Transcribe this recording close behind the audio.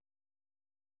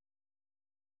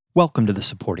Welcome to the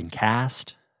supporting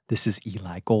cast. This is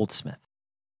Eli Goldsmith.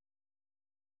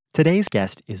 Today's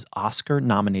guest is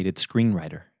Oscar-nominated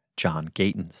screenwriter John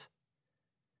Gatins.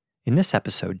 In this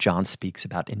episode, John speaks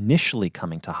about initially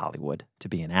coming to Hollywood to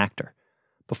be an actor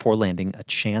before landing a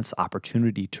chance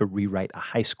opportunity to rewrite a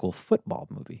high school football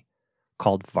movie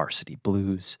called Varsity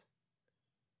Blues.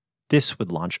 This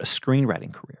would launch a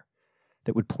screenwriting career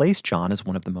that would place John as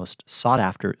one of the most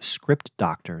sought-after script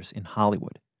doctors in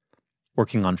Hollywood,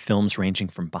 working on films ranging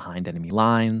from Behind Enemy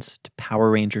Lines to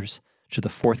Power Rangers to the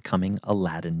forthcoming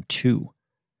Aladdin 2.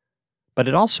 But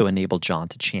it also enabled John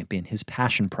to champion his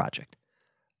passion project,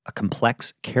 a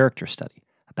complex character study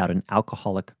about an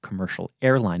alcoholic commercial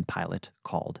airline pilot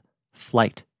called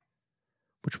Flight,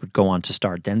 which would go on to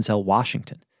star Denzel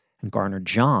Washington and garner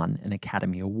John an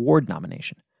Academy Award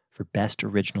nomination for Best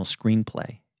Original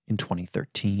Screenplay in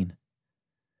 2013.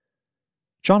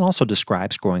 John also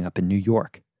describes growing up in New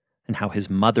York and how his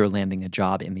mother landing a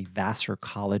job in the Vassar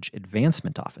College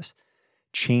advancement office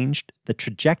changed the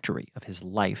trajectory of his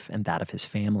life and that of his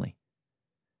family.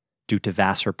 Due to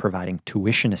Vassar providing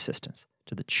tuition assistance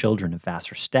to the children of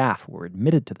Vassar staff who were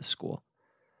admitted to the school,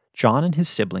 John and his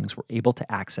siblings were able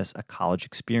to access a college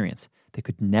experience they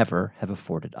could never have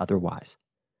afforded otherwise.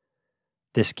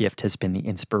 This gift has been the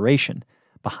inspiration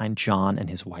behind John and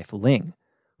his wife Ling,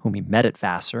 whom he met at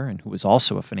Vassar and who was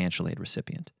also a financial aid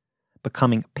recipient,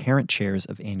 becoming parent chairs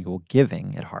of annual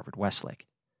giving at Harvard-Westlake.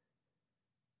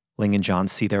 Ling and John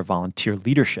see their volunteer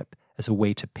leadership as a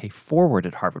way to pay forward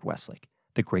at Harvard-Westlake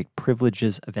the great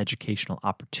privileges of educational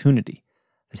opportunity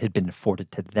that had been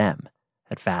afforded to them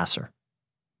at Vassar.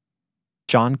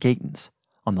 John Gatins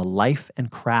on the life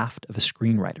and craft of a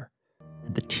screenwriter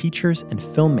and the teachers and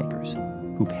filmmakers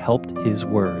who've helped his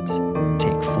words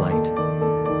take flight.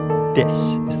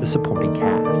 This is the supporting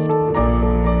cast.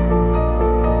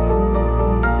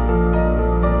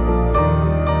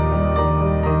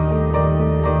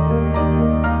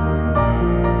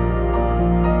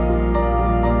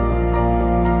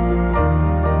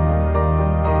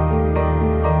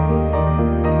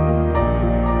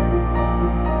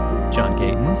 John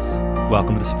Gatins,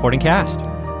 welcome to the supporting cast.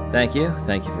 Thank you.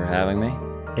 Thank you for having me.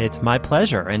 It's my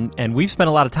pleasure. And we've spent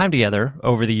a lot of time together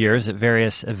over the years at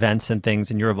various events and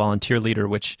things, and you're a volunteer leader,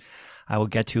 which I will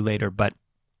get to later. But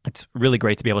it's really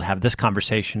great to be able to have this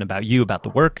conversation about you, about the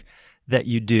work that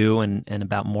you do, and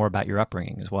about more about your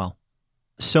upbringing as well.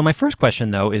 So my first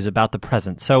question, though, is about the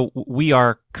present. So we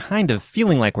are kind of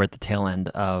feeling like we're at the tail end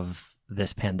of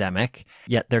this pandemic,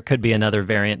 yet there could be another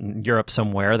variant in Europe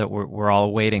somewhere that we're all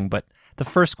awaiting. But the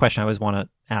first question I always want to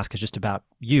ask is just about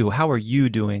you. How are you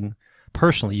doing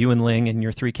personally, you and Ling and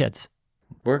your 3 kids?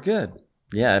 We're good.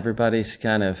 Yeah, everybody's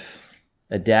kind of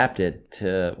adapted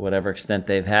to whatever extent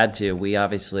they've had to. We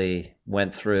obviously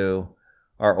went through,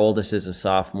 our oldest is a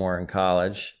sophomore in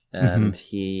college, and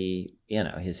he,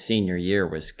 his senior year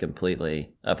was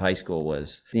completely, of high school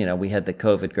was, we had the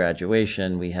COVID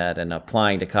graduation, we had an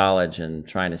applying to college and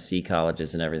trying to see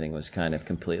colleges, and everything was kind of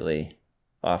completely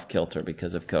off kilter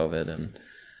because of COVID. And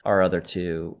our other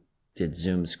 2 did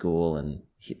Zoom school, and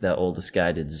the oldest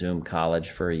guy did Zoom college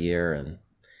for a year, and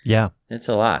yeah, it's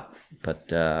a lot, but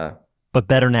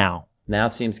better now. Now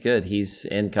it seems good. He's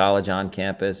in college on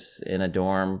campus in a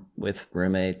dorm with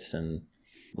roommates and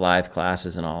live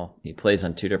classes and all. He plays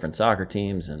on 2 different soccer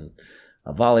teams and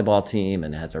a volleyball team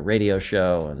and has a radio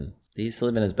show, and he's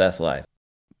living his best life.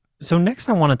 So next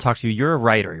I want to talk to you. You're a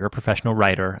writer. You're a professional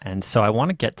writer. And so I want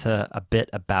to get to a bit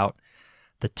about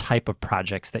the type of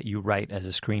projects that you write as a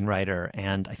screenwriter.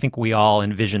 And I think we all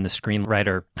envision the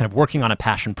screenwriter kind of working on a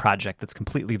passion project that's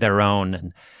completely their own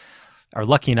and are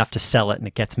lucky enough to sell it, and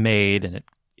it gets made and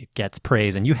it gets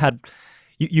praise. And you've had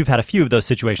a few of those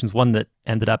situations, one that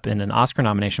ended up in an Oscar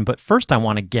nomination. But first I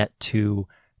want to get to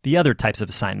the other types of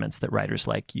assignments that writers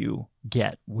like you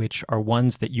get, which are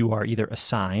ones that you are either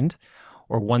assigned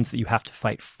or ones that you have to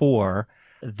fight for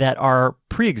that are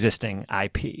pre-existing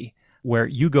IP, where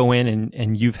you go in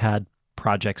and you've had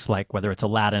projects like whether it's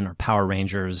Aladdin or Power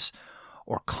Rangers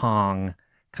or Kong.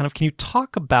 Kind of, can you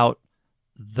talk about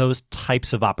those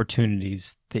types of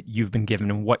opportunities that you've been given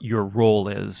and what your role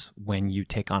is when you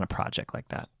take on a project like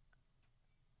that?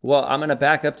 Well, I'm going to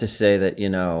back up to say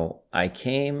that, I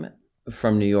came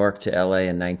from New York to LA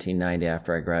in 1990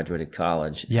 after I graduated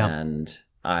college. Yeah. And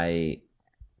I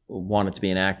wanted to be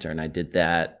an actor, and I did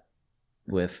that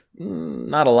with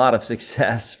not a lot of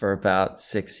success for about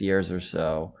 6 years or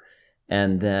so.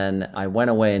 And then I went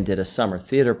away and did a summer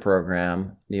theater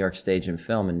program, New York Stage and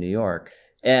Film in New York.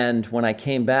 And when I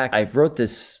came back, I wrote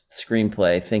this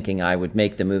screenplay thinking I would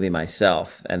make the movie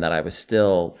myself and that I was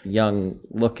still young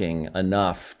looking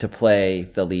enough to play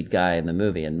the lead guy in the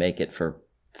movie and make it for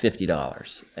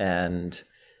 $50. And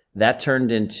that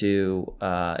turned into,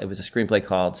 it was a screenplay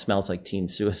called Smells Like Teen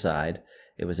Suicide.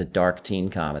 It was a dark teen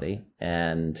comedy.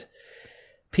 And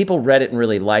people read it and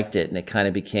really liked it. And it kind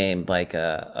of became like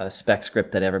a spec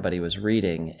script that everybody was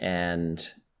reading. And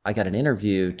I got an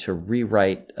interview to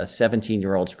rewrite a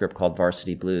 17-year-old script called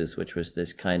Varsity Blues, which was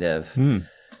this kind of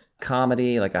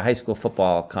comedy, like a high school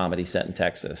football comedy set in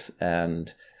Texas.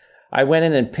 And I went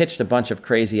in and pitched a bunch of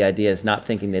crazy ideas, not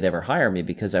thinking they'd ever hire me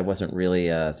because I wasn't really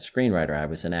a screenwriter. I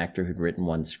was an actor who'd written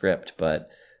one script, but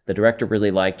the director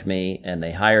really liked me and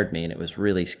they hired me, and it was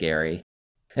really scary.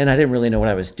 And I didn't really know what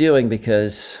I was doing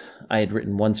because I had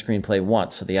written one screenplay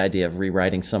once. So the idea of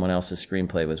rewriting someone else's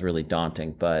screenplay was really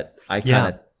daunting, but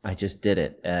I just did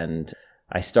it. And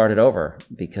I started over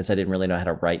because I didn't really know how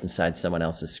to write inside someone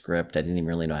else's script. I didn't even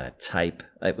really know how to type.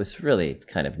 It was really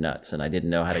kind of nuts. And I didn't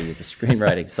know how to use a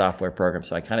screenwriting software program.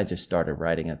 So I kind of just started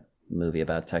writing a movie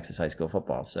about Texas high school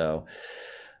football. So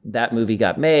that movie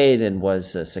got made and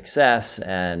was a success.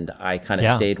 And I kind of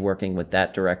stayed working with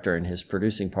that director and his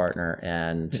producing partner.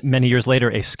 And many years later,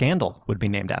 a scandal would be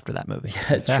named after that movie.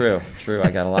 True.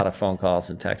 I got a lot of phone calls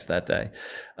and texts that day.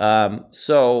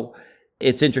 So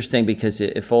it's interesting because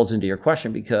it folds into your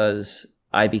question, because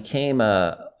I became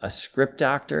a script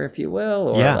doctor, if you will,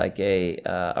 or like a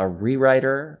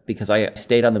rewriter, because I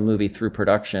stayed on the movie through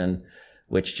production,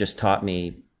 which just taught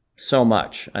me so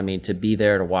much. I mean, to be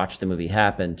there to watch the movie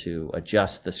happen, to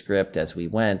adjust the script as we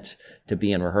went, to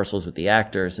be in rehearsals with the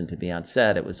actors and to be on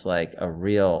set. It was like a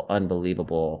real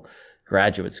unbelievable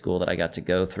graduate school that I got to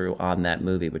go through on that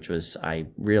movie, which was, I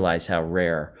realized how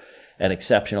rare and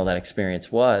exceptional that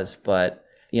experience was. But,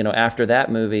 you know, after that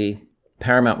movie,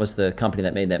 Paramount was the company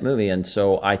that made that movie. And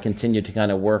so I continued to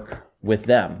kind of work with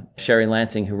them. Sherry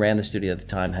Lansing, who ran the studio at the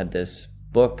time, had this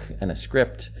book and a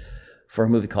script for a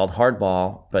movie called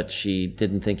Hardball, but she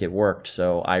didn't think it worked.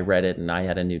 So I read it and I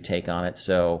had a new take on it.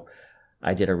 So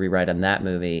I did a rewrite on that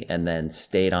movie and then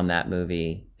stayed on that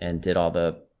movie and did all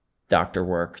the doctor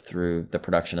work through the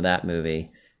production of that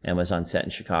movie and was on set in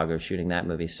Chicago shooting that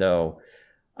movie. So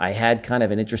I had kind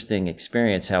of an interesting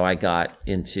experience how I got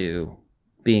into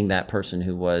being that person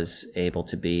who was able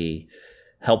to be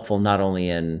helpful not only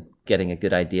in getting a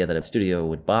good idea that a studio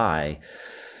would buy,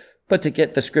 but to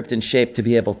get the script in shape to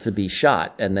be able to be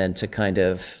shot and then to kind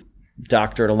of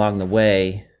doctor it along the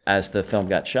way as the film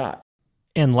got shot.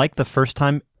 And like the first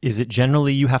time, is it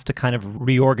generally you have to kind of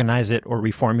reorganize it or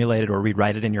reformulate it or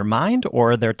rewrite it in your mind?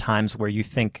 Or are there times where you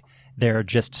think there are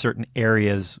just certain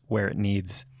areas where it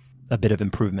needs a bit of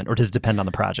improvement, or does it depend on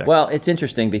the project? Well, it's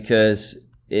interesting because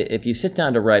if you sit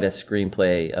down to write a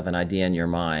screenplay of an idea in your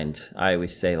mind, I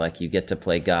always say, like, you get to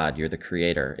play God. You're the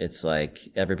creator. It's like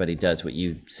everybody does what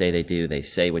you say they do. They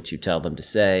say what you tell them to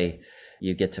say.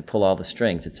 You get to pull all the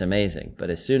strings. It's amazing. But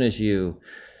as soon as you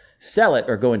sell it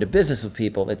or go into business with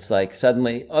people, it's like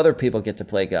suddenly other people get to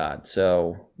play God.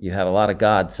 So you have a lot of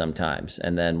gods sometimes.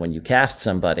 And then when you cast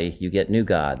somebody, you get new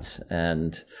gods.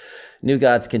 And new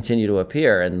gods continue to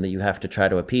appear. And you have to try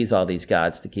to appease all these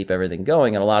gods to keep everything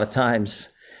going. And a lot of times,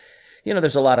 you know,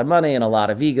 there's a lot of money and a lot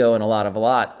of ego and a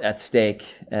lot at stake,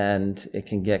 and it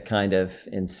can get kind of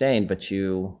insane, but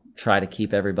you try to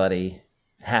keep everybody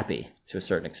happy to a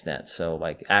certain extent. So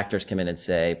like actors come in and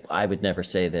say, I would never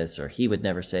say this, or he would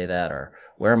never say that, or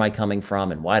where am I coming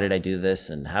from and why did I do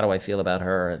this and how do I feel about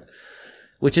her? And,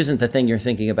 which isn't the thing you're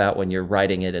thinking about when you're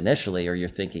writing it initially, or you're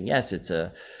thinking, yes, it's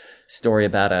a story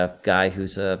about a guy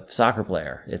who's a soccer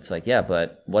player. It's like, yeah,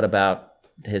 but what about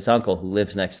his uncle who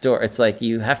lives next door? It's like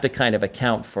you have to kind of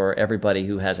account for everybody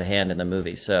who has a hand in the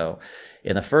movie. So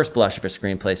in the first blush of a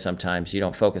screenplay, sometimes you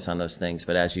don't focus on those things,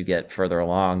 but as you get further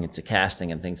along into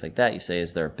casting and things like that, you say,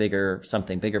 is there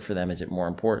something bigger for them? Is it more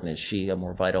important? Is she a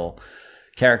more vital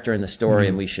character in the story?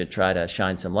 And we should try to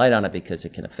shine some light on it because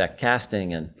it can affect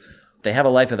casting. And they have a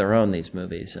life of their own, these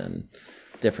movies, and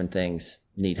different things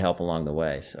need help along the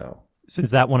way. So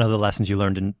is that one of the lessons you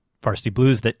learned in Varsity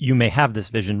Blues, that you may have this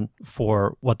vision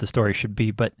for what the story should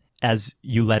be, but as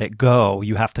you let it go,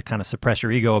 you have to kind of suppress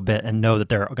your ego a bit and know that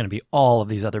there are going to be all of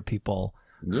these other people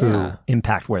who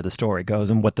impact where the story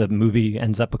goes and what the movie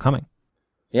ends up becoming.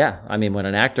 Yeah. I mean, when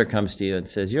an actor comes to you and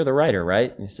says, you're the writer,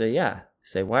 right? And you say, yeah. You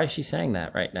say, why is she saying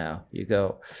that right now? You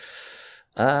go,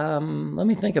 let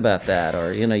me think about that.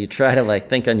 Or, you know, you try to like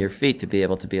think on your feet to be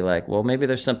able to be like, well, maybe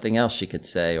there's something else she could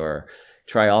say, or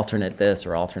try alternate this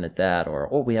or alternate that, or,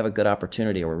 oh, we have a good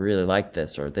opportunity, or we really like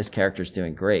this, or this character's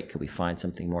doing great. Could we find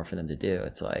something more for them to do?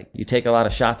 It's like you take a lot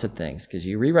of shots at things because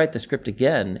you rewrite the script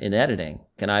again in editing.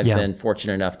 And I've been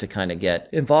fortunate enough to kind of get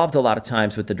involved a lot of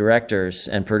times with the directors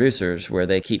and producers where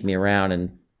they keep me around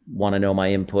and want to know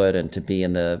my input and to be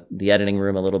in the editing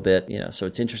room a little bit, so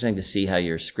it's interesting to see how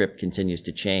your script continues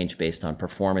to change based on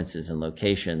performances and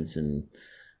locations, and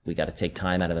we got to take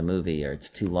time out of the movie, or it's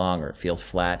too long, or it feels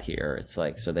flat here. It's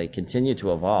like, so they continue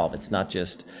to evolve. It's not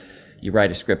just you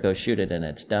write a script, go shoot it, and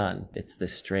it's done. It's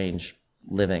this strange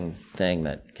living thing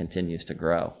that continues to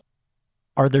grow.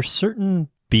 Are there certain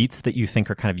beats that you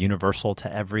think are kind of universal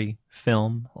to every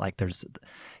film? Like there's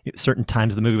certain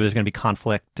times of the movie where there's going to be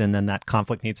conflict and then that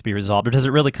conflict needs to be resolved, or does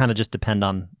it really kind of just depend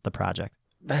on the project?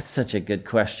 That's such a good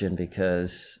question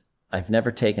because I've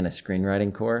never taken a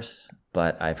screenwriting course,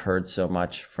 but I've heard so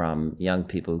much from young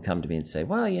people who come to me and say,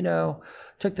 well,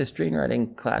 took this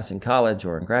screenwriting class in college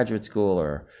or in graduate school,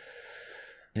 or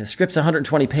the script's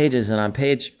 120 pages and on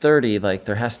page 30, like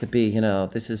there has to be,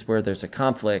 this is where there's a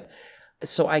conflict.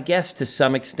 So I guess to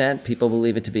some extent, people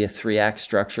believe it to be a 3-act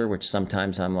structure, which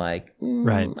sometimes I'm like,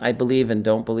 right. I believe and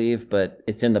don't believe, but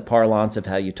it's in the parlance of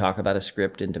how you talk about a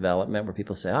script in development where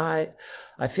people say,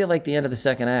 I feel like the end of the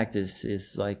second act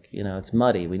is like, it's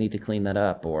muddy. We need to clean that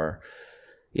up, or,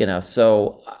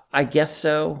 so I guess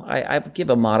so. I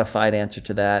give a modified answer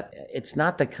to that. It's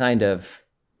not the kind of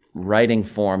writing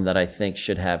form that I think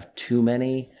should have too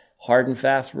many hard and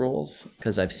fast rules,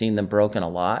 because I've seen them broken a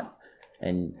lot.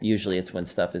 And usually it's when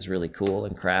stuff is really cool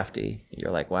and crafty.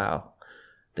 You're like, wow,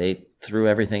 they threw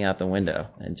everything out the window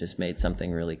and just made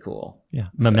something really cool. Yeah.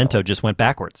 Memento just went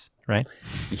backwards, right?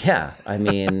 Yeah. I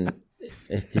mean,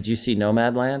 did you see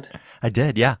Nomadland? I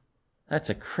did, yeah.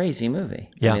 That's a crazy movie.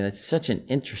 Yeah. I mean, it's such an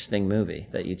interesting movie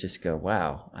that you just go,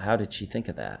 wow, how did she think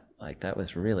of that? Like, that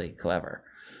was really clever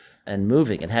and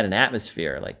moving. It had an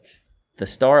atmosphere. Like, the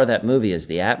star of that movie is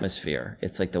the atmosphere.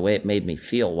 It's like the way it made me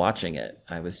feel watching it.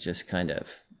 I was just kind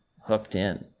of hooked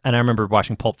in. And I remember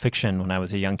watching Pulp Fiction when I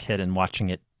was a young kid and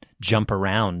watching it jump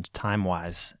around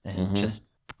time-wise and just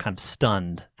kind of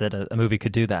stunned that a movie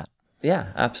could do that.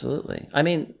 Yeah, absolutely. I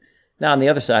mean, now on the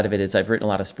other side of it is I've written a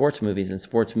lot of sports movies, and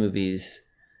sports movies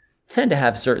tend to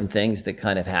have certain things that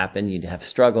kind of happen. You have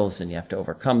struggles and you have to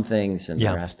overcome things, and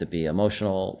there has to be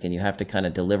emotional, and you have to kind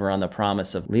of deliver on the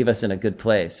promise of leave us in a good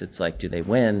place. It's like, do they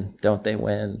win? Don't they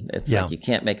win? It's like you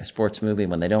can't make a sports movie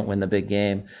when they don't win the big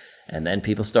game. And then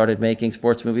people started making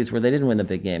sports movies where they didn't win the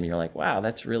big game. And you're like, wow,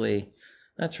 that's really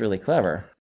clever.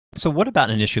 So what about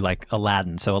an issue like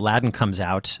Aladdin? So Aladdin comes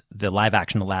out, the live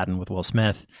action Aladdin with Will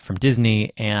Smith from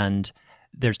Disney, and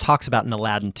there's talks about an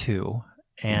Aladdin 2.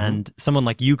 And someone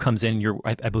like you comes in, you're,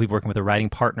 I believe, working with a writing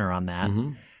partner on that.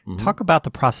 Talk about the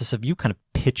process of you kind of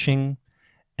pitching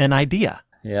an idea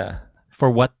for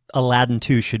what Aladdin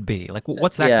 2 should be. Like,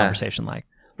 what's that conversation like?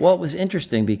 Well, it was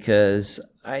interesting because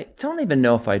I don't even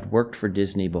know if I'd worked for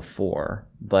Disney before,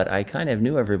 but I kind of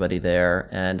knew everybody there,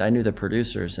 and I knew the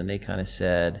producers, and they kind of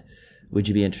said, would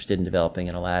you be interested in developing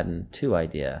an Aladdin 2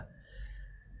 idea?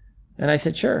 And I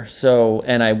said, sure. So,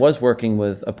 and I was working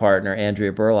with a partner,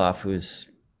 Andrea Burloff, who's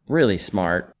really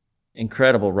smart,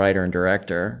 incredible writer and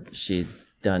director. She'd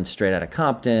done Straight Outta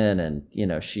Compton, and,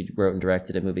 she wrote and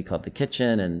directed a movie called The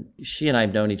Kitchen. And she and I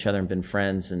have known each other and been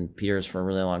friends and peers for a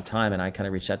really long time. And I kind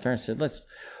of reached out to her and said,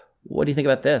 what do you think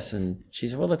about this? And she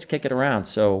said, well, let's kick it around.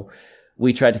 So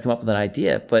we tried to come up with an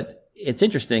idea, but it's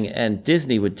interesting. And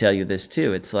Disney would tell you this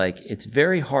too. It's like, it's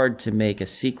very hard to make a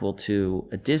sequel to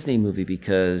a Disney movie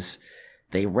because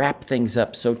they wrap things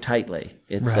up so tightly.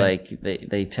 It's like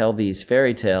they tell these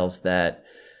fairy tales that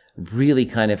really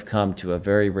kind of come to a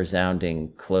very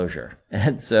resounding closure.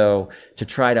 And so to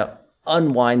try to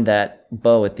unwind that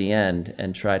bow at the end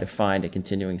and try to find a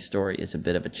continuing story is a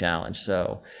bit of a challenge.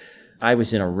 So I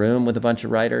was in a room with a bunch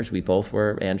of writers. We both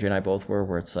were, Andrea and I both were,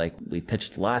 where it's like we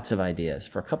pitched lots of ideas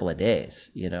for a couple of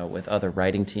days, with other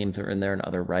writing teams that were in there and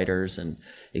other writers and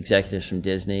executives from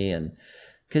Disney. And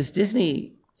because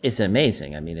Disney is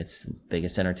amazing. I mean, it's the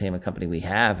biggest entertainment company we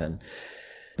have,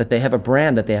 but they have a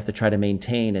brand that they have to try to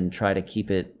maintain and try to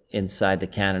keep it inside the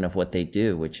canon of what they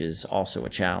do, which is also a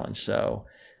challenge. So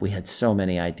we had so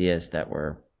many ideas that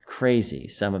were crazy.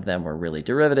 Some of them were really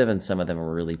derivative and some of them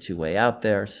were really too way out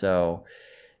there. So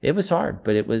it was hard,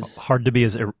 but it was hard to be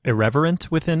as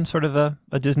irreverent within sort of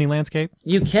a Disney landscape.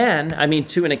 You can, I mean,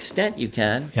 to an extent you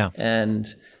can. Yeah. And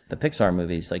the Pixar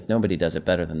movies, like nobody does it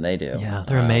better than they do. Yeah,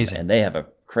 they're amazing. And they have a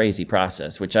crazy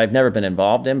process, which I've never been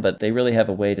involved in, but they really have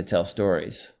a way to tell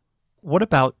stories. What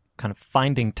about kind of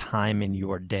finding time in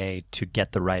your day to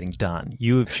get the writing done.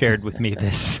 You have shared with me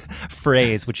this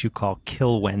phrase, which you call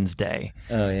Kill Wednesday.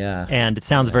 Oh, yeah. And it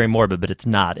sounds very morbid, but it's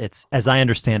not. It's, as I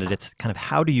understand it, it's kind of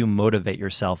how do you motivate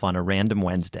yourself on a random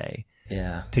Wednesday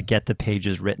to get the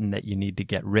pages written that you need to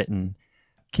get written?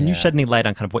 Can you shed any light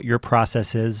on kind of what your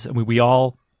process is? I mean, we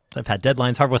all have had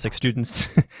deadlines. Harvard-Westlake students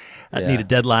need a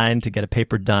deadline to get a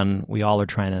paper done. We all are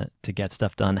trying to get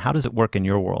stuff done. How does it work in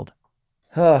your world?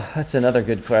 Oh, that's another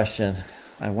good question.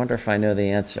 I wonder if I know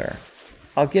the answer.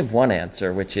 I'll give one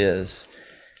answer, which is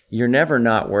you're never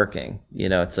not working. You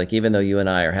know, it's like even though you and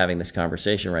I are having this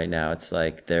conversation right now, it's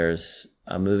like there's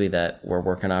a movie that we're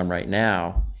working on right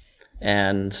now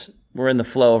and we're in the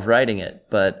flow of writing it,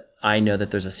 but I know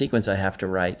that there's a sequence I have to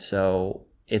write. So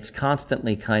it's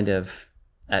constantly kind of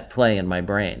at play in my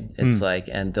brain. It's like,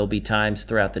 and there'll be times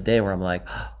throughout the day where I'm like,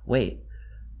 oh, wait,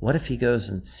 what if he goes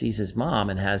and sees his mom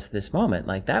and has this moment?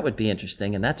 Like, that would be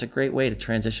interesting. And that's a great way to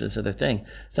transition to this other thing.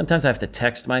 Sometimes I have to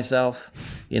text myself,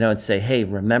 and say, hey,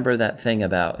 remember that thing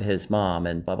about his mom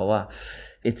and blah, blah, blah.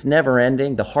 It's never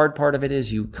ending. The hard part of it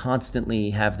is you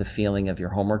constantly have the feeling of your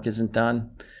homework isn't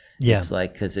done. Yeah. It's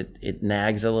like, because it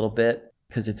nags a little bit.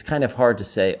 Because it's kind of hard to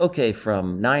say, okay,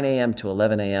 from 9 a.m. to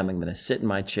 11 a.m., I'm going to sit in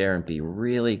my chair and be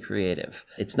really creative.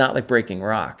 It's not like breaking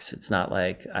rocks. It's not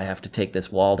like I have to take this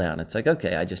wall down. It's like,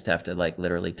 okay, I just have to like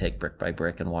literally take brick by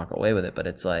brick and walk away with it. But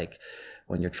it's like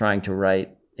when you're trying to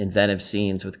write inventive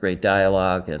scenes with great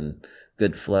dialogue and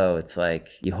good flow, it's like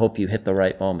you hope you hit the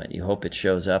right moment. You hope it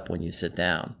shows up when you sit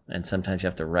down. And sometimes you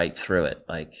have to write through it.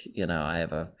 Like, I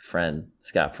have a friend,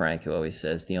 Scott Frank, who always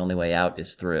says the only way out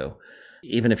is through.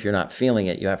 Even if you're not feeling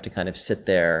it, you have to kind of sit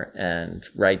there and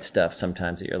write stuff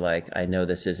sometimes that you're like, I know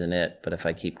this isn't it, but if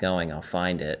I keep going, I'll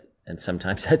find it. And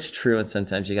sometimes that's true, and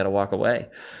sometimes you got to walk away.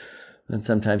 And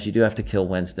sometimes you do have to kill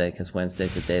Wednesday, because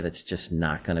Wednesday's a day that's just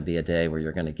not going to be a day where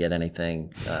you're going to get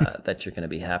anything that you're going to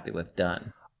be happy with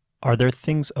done. Are there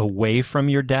things away from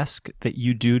your desk that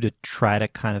you do to try to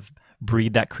kind of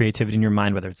breed that creativity in your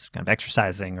mind, whether it's kind of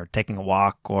exercising or taking a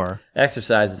walk or...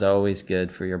 Exercise is always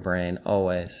good for your brain,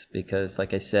 always. Because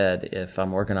like I said, if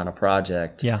I'm working on a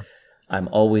project, I'm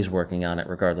always working on it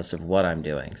regardless of what I'm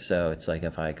doing. So it's like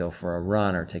if I go for a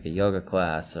run or take a yoga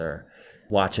class or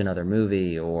watch another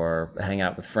movie or hang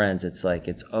out with friends, it's like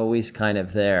it's always kind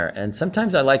of there. And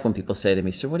sometimes I like when people say to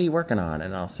me, so what are you working on?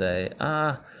 And I'll say,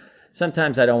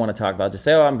 sometimes I don't want to talk about it. Just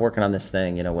say, oh, I'm working on this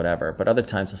thing, whatever. But other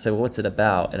times I'll say, well, what's it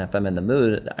about? And if I'm in the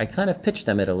mood, I kind of pitch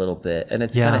them it a little bit. And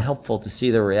it's kind of helpful to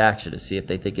see their reaction, to see if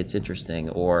they think it's interesting,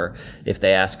 or if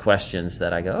they ask questions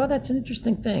that I go, oh, that's an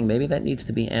interesting thing. Maybe that needs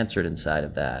to be answered inside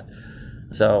of that.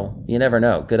 So you never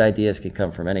know. Good ideas can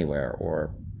come from anywhere,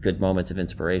 or good moments of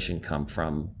inspiration come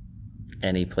from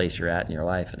any place you're at in your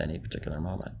life at any particular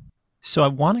moment. So I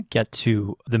want to get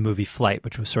to the movie Flight,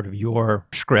 which was sort of your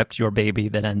script, your baby,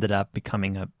 that ended up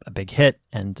becoming a big hit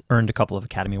and earned a couple of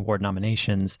Academy Award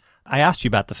nominations. I asked you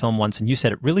about the film once, and you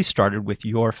said it really started with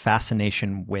your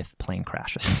fascination with plane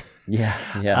crashes.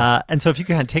 Yeah. And so if you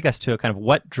can take us to kind of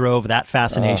what drove that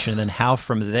fascination, and then how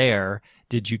from there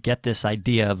did you get this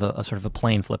idea of a sort of a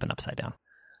plane flipping upside down?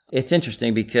 It's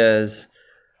interesting because,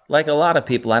 like a lot of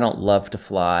people, I don't love to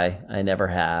fly. I never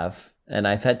have. And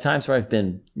I've had times where I've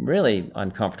been really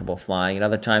uncomfortable flying, and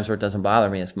other times where it doesn't bother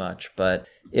me as much. But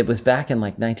it was back in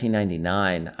like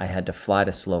 1999, I had to fly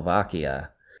to Slovakia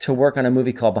to work on a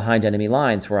movie called Behind Enemy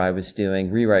Lines, where I was doing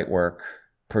rewrite work,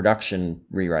 production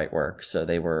rewrite work. So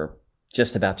they were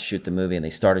just about to shoot the movie, and they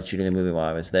started shooting the movie while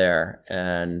I was there.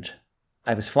 And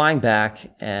I was flying back,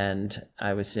 and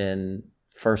I was in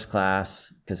first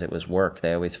class because it was work.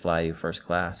 They always fly you first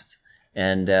class.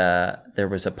 And there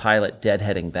was a pilot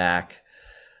deadheading back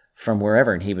from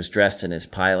wherever, and he was dressed in his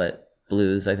pilot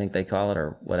blues, I think they call it,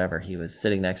 or whatever. He was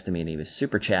sitting next to me, and he was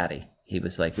super chatty. He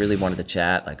was like, really wanted to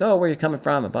chat, like, oh, where are you coming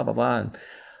from, and blah, blah, blah. And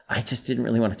I just didn't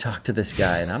really want to talk to this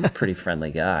guy, and I'm a pretty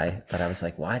friendly guy, but I was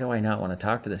like, why do I not want to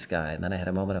talk to this guy? And then I had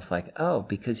a moment of like, oh,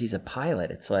 because he's a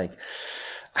pilot. It's like,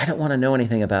 I don't want to know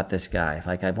anything about this guy.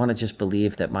 Like, I want to just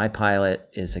believe that my pilot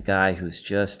is a guy who's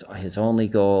just, his only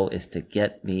goal is to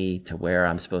get me to where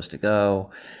I'm supposed to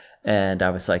go. And I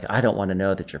was like, I don't want to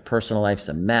know that your personal life's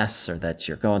a mess, or that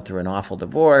you're going through an awful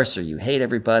divorce, or you hate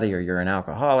everybody, or you're an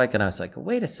alcoholic. And I was like,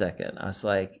 wait a second. I was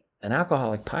like, an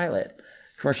alcoholic pilot,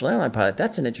 commercial airline pilot,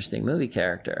 that's an interesting movie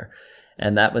character.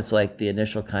 And that was like the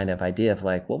initial kind of idea of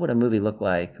like, what would a movie look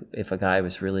like if a guy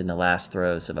was really in the last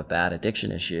throes of a bad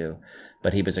addiction issue,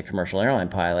 but he was a commercial airline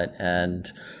pilot?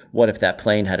 And what if that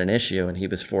plane had an issue and he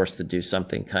was forced to do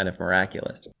something kind of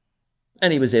miraculous?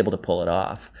 And he was able to pull it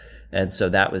off. And so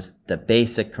that was the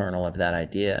basic kernel of that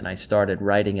idea. And I started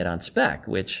writing it on spec,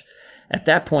 which at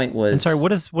that point was... And sorry, what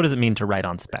does it mean to write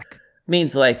on spec?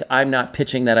 Means like I'm not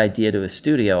pitching that idea to a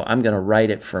studio. I'm going to write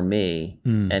it for me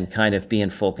and kind of be in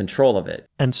full control of it.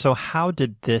 And so how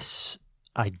did this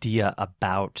idea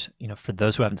about, for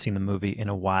those who haven't seen the movie in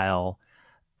a while,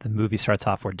 the movie starts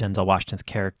off where Denzel Washington's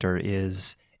character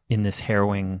is in this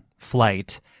harrowing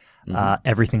flight.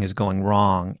 Everything is going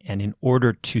wrong. And in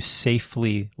order to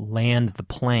safely land the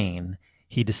plane,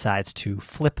 he decides to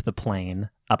flip the plane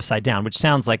upside down, which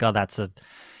sounds like, oh, that's an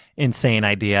insane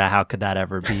idea. How could that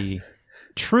ever be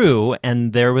true?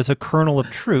 And there was a kernel of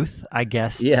truth, I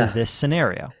guess, to this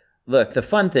scenario. Look, the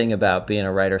fun thing about being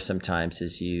a writer sometimes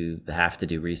is you have to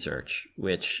do research,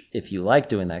 which if you like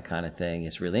doing that kind of thing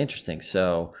is really interesting.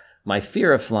 So my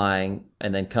fear of flying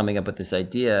and then coming up with this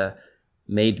idea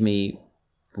made me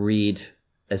read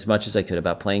as much as I could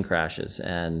about plane crashes.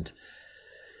 And,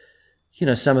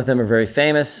 some of them are very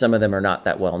famous. Some of them are not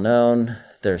that well known.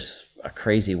 There's a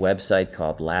crazy website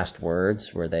called Last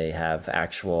Words where they have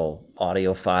actual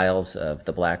audio files of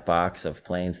the black box of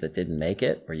planes that didn't make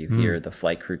it, where you hear the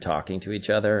flight crew talking to each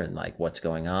other and like what's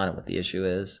going on and what the issue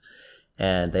is.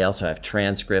 And they also have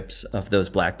transcripts of those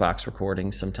black box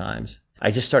recordings sometimes. I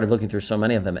just started looking through so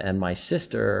many of them, and my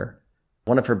sister,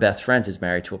 one of her best friends, is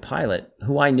married to a pilot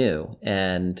who I knew.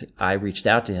 And I reached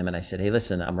out to him and I said, hey,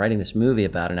 listen, I'm writing this movie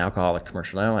about an alcoholic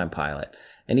commercial airline pilot.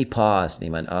 And he paused and he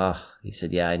went, he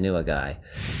said, yeah, I knew a guy.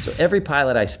 So every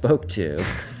pilot I spoke to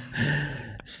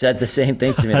said the same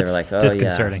thing to me. They were like,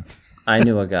 disconcerting. Yeah, I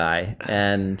knew a guy.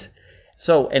 And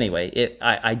so anyway,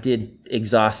 I did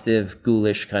exhaustive,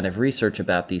 ghoulish kind of research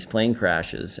about these plane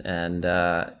crashes. And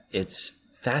it's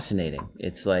fascinating.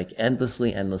 It's like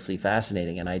endlessly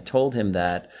fascinating. And I told him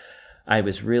that I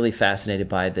was really fascinated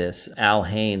by this. Al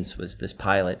Haynes was this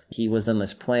pilot. He was on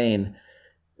this plane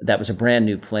that was a brand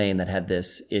new plane that had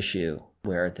this issue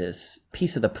where this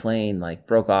piece of the plane like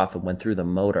broke off and went through the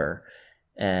motor,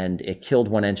 and it killed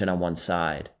one engine on one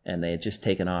side. And they had just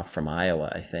taken off from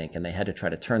Iowa, I think, and they had to try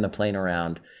to turn the plane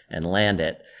around and land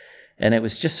it. And it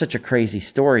was just such a crazy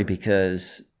story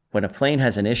because when a plane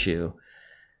has an issue,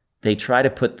 they try to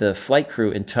put the flight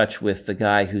crew in touch with the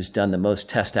guy who's done the most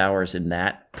test hours in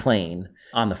that plane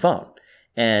on the phone.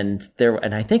 And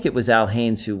I think it was Al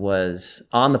Haynes who was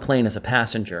on the plane as a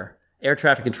passenger. Air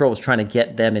traffic control was trying to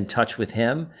get them in touch with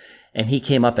him, and he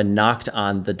came up and knocked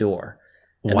on the door.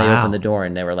 And They opened the door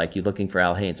and they were like, you looking for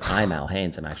Al Haynes? I'm Al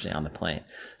Haynes. I'm actually on the plane.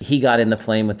 He got in the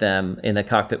plane with them, in the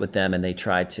cockpit with them, and they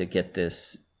tried to get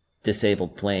this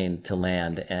disabled plane to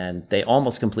land, and they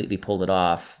almost completely pulled it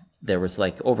off. There was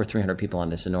like over 300 people on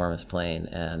this enormous plane,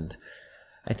 and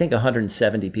I think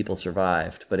 170 people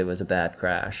survived, but it was a bad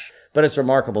crash. But it's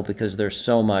remarkable because there's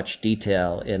so much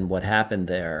detail in what happened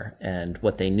there and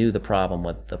what they knew the problem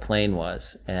with the plane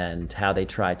was and how they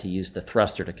tried to use the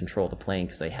thruster to control the plane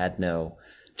because they had no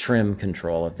trim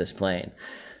control of this plane.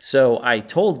 So I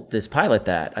told this pilot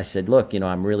that. I said, look,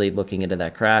 I'm really looking into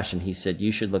that crash. And he said,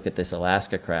 you should look at this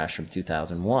Alaska crash from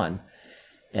 2001.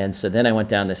 And so then I went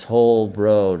down this whole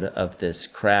road of this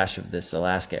crash of this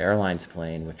Alaska Airlines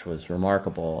plane, which was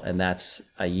remarkable. And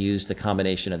I used a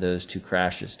combination of those two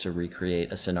crashes to recreate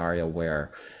a scenario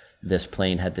where this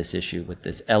plane had this issue with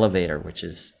this elevator, which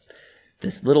is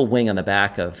this little wing on the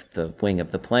back of the wing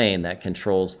of the plane that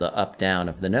controls the up-down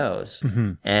of the nose.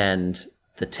 Mm-hmm. And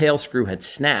the tail screw had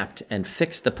snapped and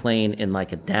fixed the plane in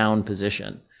like a down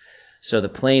position. So the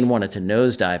plane wanted to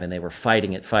nosedive, and they were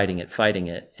fighting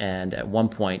it. And at one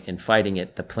point in fighting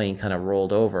it, the plane kind of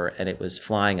rolled over and it was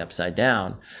flying upside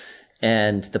down.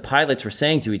 And the pilots were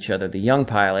saying to each other, the young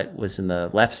pilot was in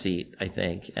the left seat, I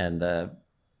think, and the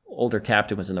older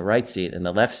captain was in the right seat. And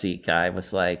the left seat guy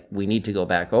was like, we need to go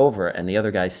back over. And the other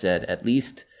guy said, at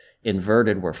least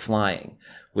inverted, we're flying,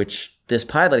 which this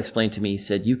pilot explained to me. He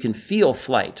said, you can feel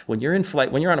flight. When you're in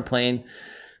flight, when you're on a plane,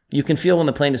 you can feel when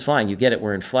the plane is flying. You get it,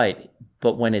 we're in flight.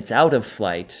 But when it's out of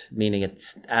flight, meaning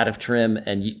it's out of trim,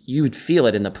 and you would feel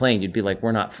it in the plane, you'd be like,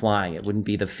 we're not flying. It wouldn't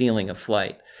be the feeling of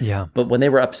flight. Yeah. But when they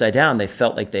were upside down, they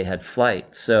felt like they had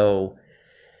flight. So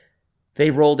they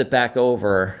rolled it back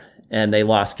over, and they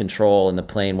lost control, and the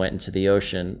plane went into the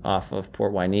ocean off of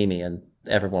Port Hueneme, and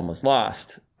everyone was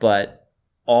lost. But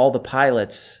all the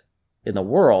pilots in the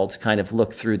world kind of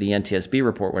look through the NTSB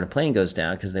report when a plane goes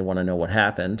down because they want to know what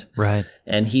happened. Right.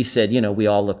 And he said, we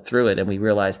all looked through it and we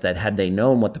realized that had they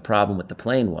known what the problem with the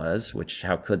plane was, which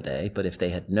how could they? But if they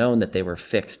had known that they were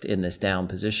fixed in this down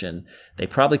position, they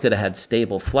probably could have had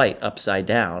stable flight upside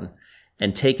down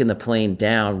and taken the plane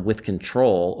down with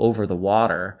control over the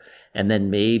water and then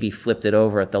maybe flipped it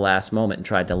over at the last moment and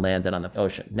tried to land it on the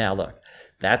ocean. Now, look,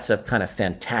 that's a kind of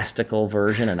fantastical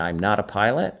version, and I'm not a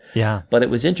pilot. Yeah. But it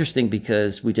was interesting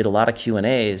because we did a lot of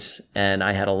Q&As, and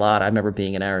I remember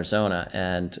being in Arizona,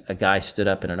 and a guy stood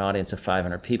up in an audience of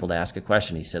 500 people to ask a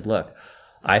question. He said, look,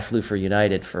 I flew for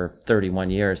United for 31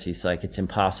 years. He's like, it's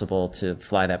impossible to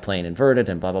fly that plane inverted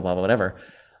and blah, blah, blah, whatever.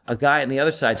 A guy on the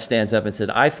other side stands up and said,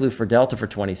 I flew for Delta for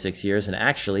 26 years, and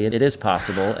actually it is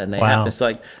possible. And they have this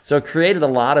so it created a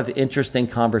lot of interesting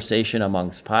conversation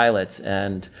amongst pilots.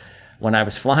 And when I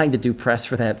was flying to do press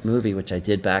for that movie, which I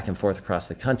did back and forth across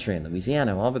the country in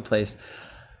Louisiana, all over the place,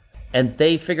 and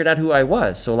they figured out who I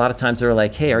was. So a lot of times they were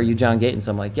like, hey, are you John Gatins?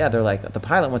 I'm like, yeah. They're like, the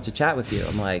pilot wants to chat with you.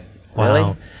 I'm like, really?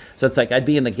 Wow. So it's like I'd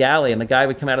be in the galley and the guy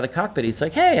would come out of the cockpit. He's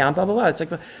like, hey, I'm blah, blah, blah. It's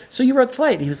like, so you wrote the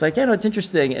flight? He was like, yeah, no, it's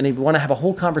interesting. And he'd want to have a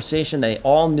whole conversation. They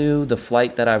all knew the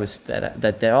flight that I was,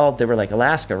 that they were like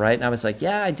Alaska, right? And I was like,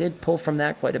 yeah, I did pull from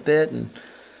that quite a bit. And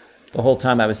the whole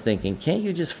time I was thinking, can't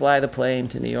you just fly the plane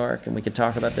to New York and we could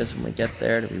talk about this when we get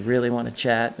there? Do we really want to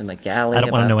chat in the galley? I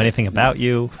don't want to know anything about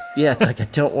you. Yeah, it's like, I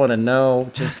don't want to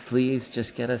know. Just please,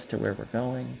 just get us to where we're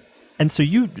going. And so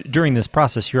you, during this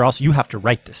process, you have to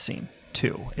write this scene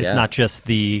too. It's not just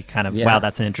the kind of, wow,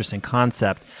 that's an interesting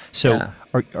concept. So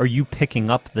are you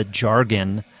picking up the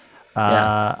jargon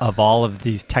of all of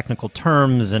these technical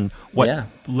terms and what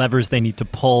levers they need to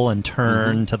pull and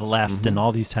turn to the left and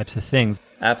all these types of things?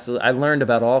 Absolutely. I learned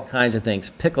about all kinds of things,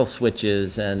 pickle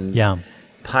switches, and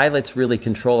pilots really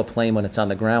control a plane when it's on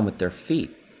the ground with their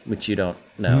feet, which you don't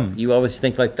know. You always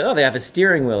think like, oh, they have a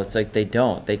steering wheel. It's like they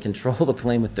don't. They control the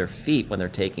plane with their feet when they're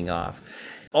taking off.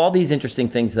 All these interesting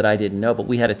things that I didn't know, but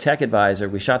we had a tech advisor.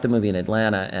 We shot the movie in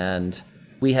Atlanta, and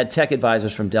we had tech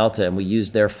advisors from Delta, and we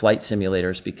used their flight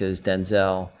simulators because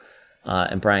Denzel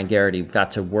and Brian Garrity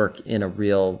got to work in a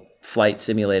real flight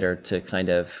simulator to kind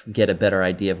of get a better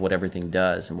idea of what everything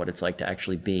does and what it's like to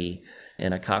actually be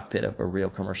in a cockpit of a real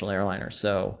commercial airliner.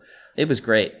 So it was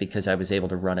great because I was able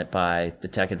to run it by the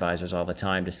tech advisors all the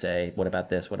time to say, what about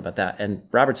this? What about that? And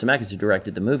Robert Zemeckis, who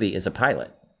directed the movie, is a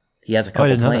pilot. He has a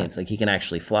couple planes, like he can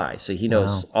actually fly. So he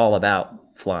knows all about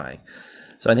flying.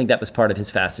 So I think that was part of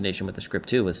his fascination with the script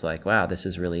too, was like, wow, this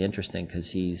is really interesting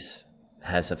because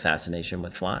has a fascination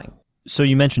with flying. So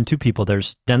you mentioned two people.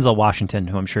 There's Denzel Washington,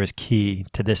 who I'm sure is key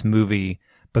to this movie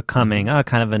becoming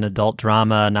kind of an adult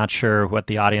drama, not sure what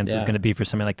the audience is going to be for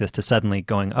something like this, to suddenly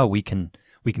going, oh, we can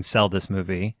sell this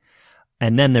movie.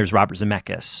 And then there's Robert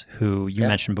Zemeckis, who you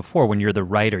mentioned before, when you're the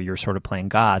writer, you're sort of playing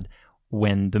God.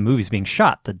 When the movie's being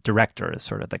shot, the director is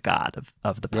sort of the God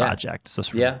of the project. So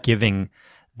sort of giving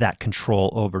that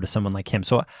control over to someone like him.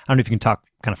 So I don't know if you can talk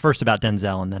kind of first about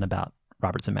Denzel and then about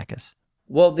Robert Zemeckis.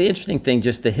 Well, the interesting thing,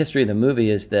 just the history of the movie,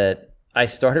 is that I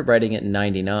started writing it in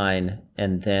 1999,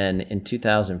 and then in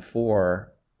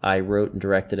 2004, I wrote and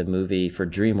directed a movie for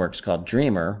DreamWorks called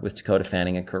Dreamer with Dakota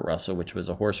Fanning and Kurt Russell, which was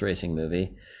a horse racing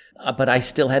movie. But I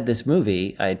still had this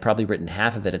movie. I had probably written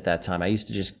half of it at that time. I used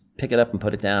to just pick it up and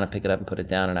put it down and pick it up and put it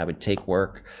down, and I would take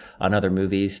work on other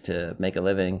movies to make a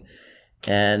living.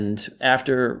 And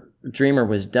after Dreamer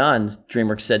was done,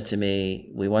 DreamWorks said to me,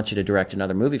 we want you to direct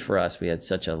another movie for us. We had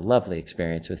such a lovely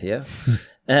experience with you.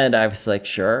 And I was like,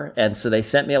 sure. And so they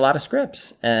sent me a lot of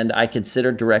scripts, and I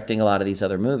considered directing a lot of these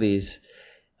other movies.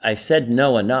 I said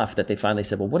no enough that they finally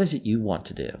said, well, what is it you want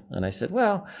to do? And I said,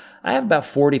 well, I have about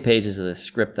 40 pages of this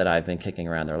script that I've been kicking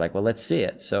around. They're like, well, let's see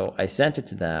it. So I sent it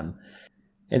to them.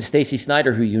 And Stacey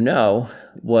Snider, who you know,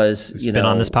 was, been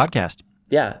on this podcast.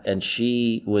 Yeah. And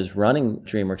she was running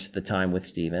DreamWorks at the time with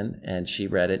Steven, and she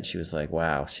read it and she was like,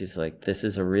 wow. She's like, this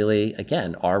is a really,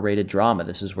 again, R-rated drama.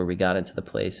 This is where we got into the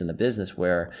place in the business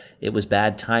where it was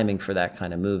bad timing for that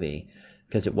kind of movie,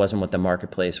 because it wasn't what the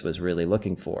marketplace was really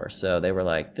looking for. So they were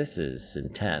like, this is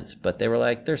intense. But they were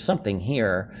like, there's something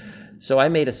here. So I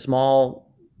made a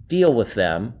small deal with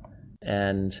them,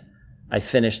 and I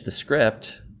finished the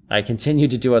script. I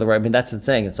continued to do other work. I mean, that's what I'm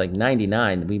saying. It's like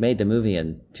 99. We made the movie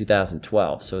in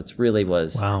 2012. So it really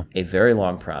was a very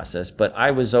long process. But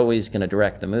I was always going to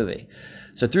direct the movie.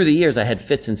 So through the years, I had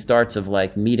fits and starts of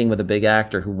like meeting with a big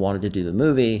actor who wanted to do the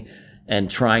movie and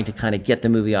trying to kind of get the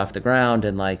movie off the ground,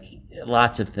 and like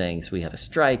lots of things. We had a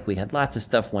strike. We had lots of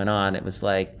stuff went on. It was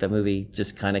like the movie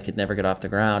just kind of could never get off the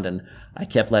ground, and I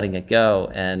kept letting it go.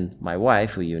 And my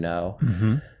wife, who you know,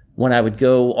 when I would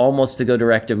go almost to go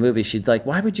direct a movie, she'd like,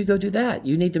 why would you go do that?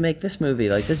 You need to make this movie.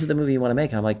 Like, this is the movie you want to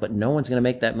make. I'm like, but no one's going to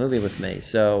make that movie with me.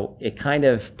 So it kind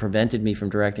of prevented me from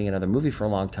directing another movie for a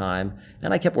long time.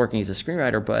 And I kept working as a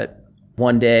screenwriter. But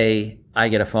one day I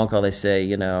get a phone call. They say,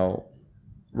 you know,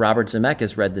 Robert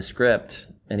Zemeckis read the script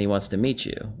and he wants to meet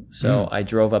you. So I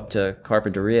drove up to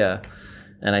Carpinteria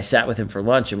and I sat with him for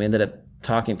lunch, and we ended up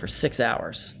talking for 6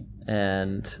 hours.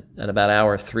 And at about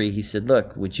hour 3, he said,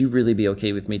 look, would you really be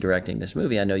okay with me directing this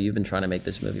movie? I know you've been trying to make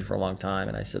this movie for a long time.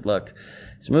 And I said, look,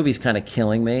 this movie's kind of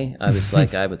killing me. I was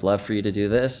like, I would love for you to do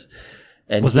this.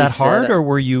 And was that hard, or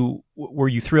were you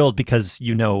thrilled because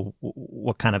you know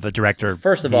what kind of a director?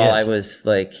 First of all, I was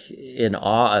like in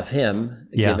awe of him,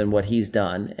 given what he's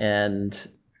done, and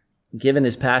given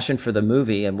his passion for the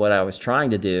movie and what I was trying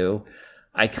to do.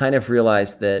 I kind of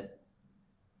realized that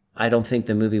I don't think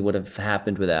the movie would have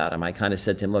happened without him. I kind of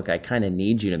said to him, look, I kind of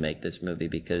need you to make this movie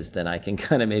because then I can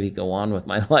kind of maybe go on with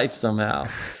my life somehow.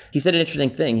 He said an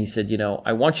interesting thing. He said,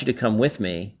 I want you to come with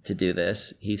me to do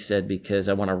this. He said, because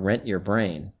I want to rent your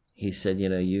brain. He said,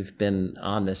 you've been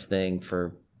on this thing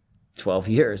for 12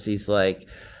 years. He's like,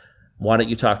 why don't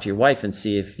you talk to your wife and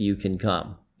see if you can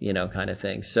come, kind of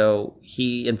thing. So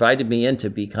he invited me in to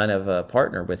be kind of a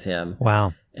partner with him.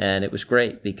 Wow. And it was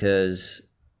great because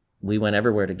we went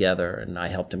everywhere together, and I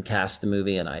helped him cast the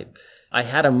movie. And I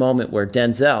had a moment where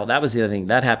Denzel, that was the other thing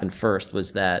that happened first,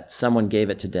 was that someone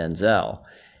gave it to Denzel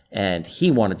and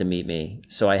he wanted to meet me.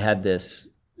 So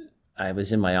I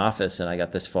was in my office and I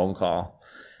got this phone call.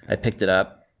 I picked it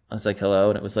up. I was like, hello.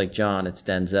 And it was like, John, it's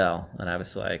Denzel. And I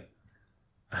was like,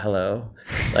 hello.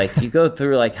 Like, you go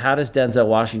through, like, how does Denzel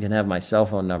Washington have my cell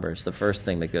phone number? It's the first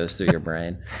thing that goes through your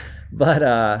brain.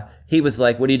 But he was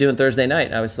like, what are you doing Thursday night?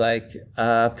 And I was like,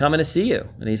 coming to see you.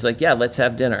 And he's like, yeah, let's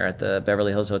have dinner at the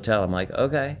Beverly Hills Hotel. I'm like,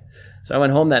 okay. So I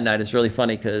went home that night. It's really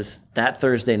funny because that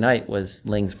Thursday night was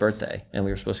Ling's birthday, and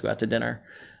we were supposed to go out to dinner.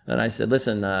 And I said,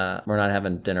 listen, we're not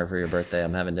having dinner for your birthday.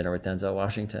 I'm having dinner with Denzel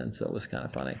Washington. So it was kind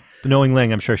of funny. But knowing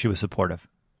Ling, I'm sure she was supportive.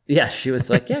 Yeah, she was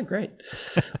like, yeah, great.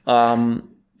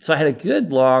 So I had a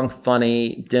good, long,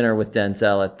 funny dinner with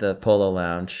Denzel at the Polo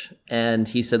Lounge. And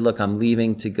he said, look, I'm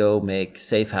leaving to go make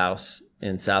Safe House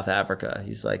in South Africa.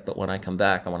 He's like, but when I come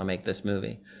back, I want to make this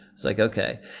movie. It's like,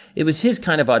 okay. It was his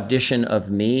kind of audition of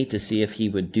me to see if he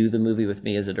would do the movie with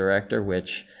me as a director,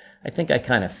 which I think I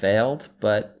kind of failed,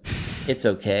 but it's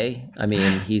okay. I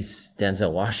mean, he's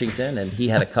Denzel Washington, and he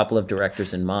had a couple of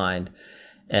directors in mind,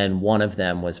 and one of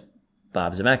them was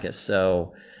Bob Zemeckis.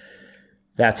 So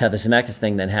that's how the Zemeckis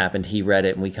thing then happened. He read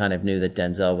it, and we kind of knew that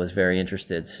Denzel was very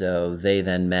interested. So they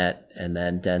then met, and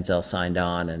then Denzel signed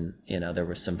on, and there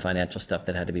was some financial stuff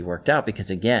that had to be worked out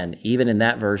because, again, even in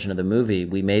that version of the movie,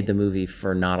 we made the movie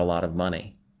for not a lot of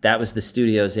money. That was the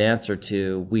studio's answer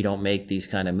to, we don't make these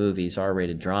kind of movies,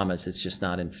 R-rated dramas. It's just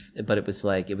not but it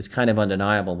was kind of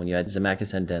undeniable when you had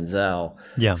Zemeckis and Denzel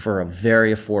for a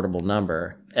very affordable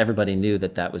number. Everybody knew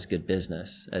that was good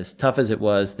business. As tough as it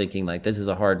was, thinking like, this is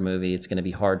a hard movie, it's going to be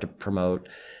hard to promote,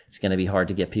 it's going to be hard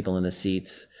to get people in the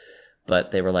seats. But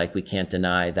they were like, we can't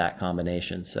deny that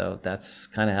combination. So that's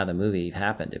kind of how the movie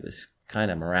happened. It was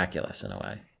kind of miraculous in a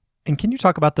way. And can you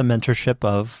talk about the mentorship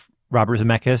of Robert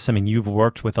Zemeckis? I mean, you've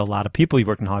worked with a lot of people. You've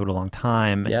worked in Hollywood a long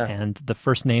time. Yeah. And the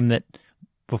first name that,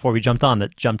 before we jumped on,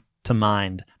 that jumped to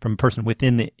mind from a person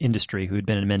within the industry who had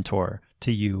been a mentor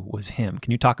to you was him.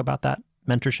 Can you talk about that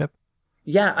mentorship?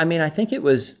 Yeah, I mean, I think it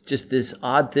was just this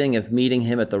odd thing of meeting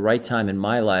him at the right time in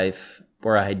my life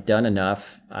where I had done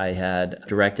enough. I had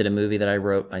directed a movie that I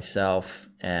wrote myself,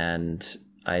 and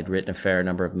I'd written a fair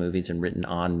number of movies and written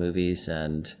on movies,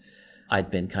 and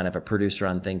I'd been kind of a producer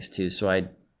on things too. So I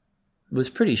was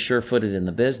pretty sure-footed in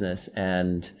the business,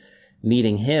 and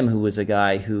meeting him, who was a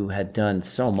guy who had done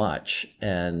so much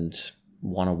and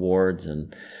won awards,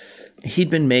 and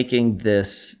he'd been making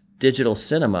this digital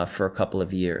cinema for a couple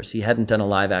of years. He hadn't done a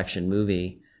live-action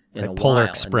movie in a while. Polar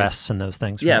Express and those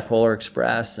things. Yeah, right? Polar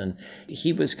Express. And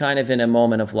he was kind of in a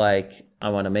moment of like, I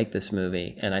want to make this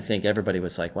movie. And I think everybody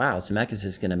was like, wow, Zemeckis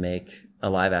is going to make a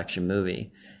live-action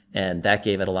movie. And that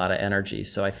gave it a lot of energy.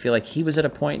 So I feel like he was at a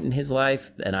point in his life,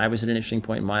 and I was at an interesting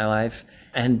point in my life.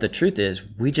 And the truth is,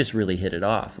 we just really hit it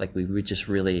off. Like we just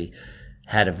really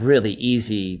had a really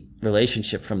easy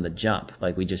relationship from the jump.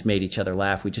 Like we just made each other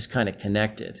laugh. We just kind of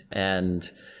connected. And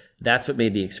that's what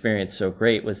made the experience so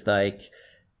great, was like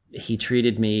he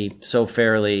treated me so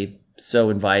fairly, so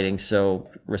inviting, so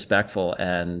respectful,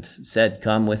 and said,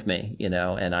 come with me,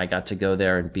 and I got to go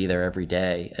there and be there every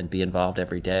day and be involved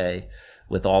every day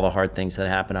with all the hard things that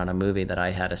happen on a movie, that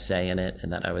I had a say in it,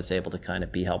 and that I was able to kind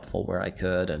of be helpful where I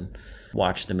could and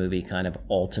watch the movie kind of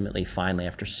ultimately, finally,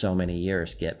 after so many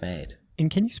years, get made. And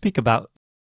can you speak about,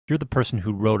 you're the person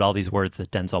who wrote all these words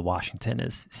that Denzel Washington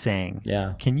is saying.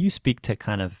 Yeah. Can you speak to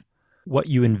kind of what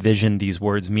you envision these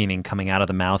words meaning coming out of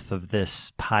the mouth of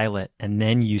this pilot? And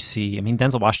then you see, I mean,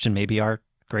 Denzel Washington may be our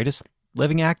greatest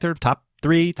living actor, top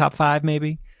 3, top 5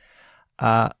 maybe.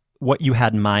 What you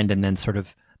had in mind, and then sort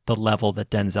of the level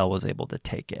that Denzel was able to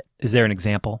take it. Is there an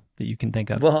example that you can think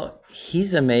of? Well,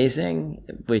 he's amazing,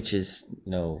 which is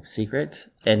no secret.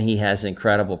 And he has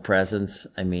incredible presence.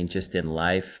 I mean, just in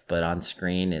life, but on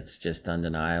screen, it's just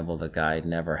undeniable. The guy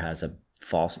never has a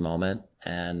false moment.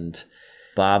 And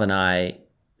Bob and I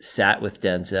sat with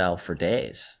Denzel for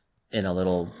days in a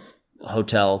little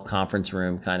hotel conference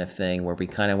room kind of thing where we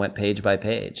kind of went page by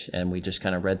page and we just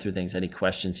kind of read through things. Any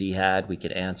questions he had, we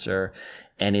could answer.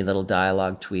 Any little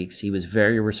dialogue tweaks. He was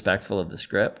very respectful of the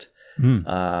script,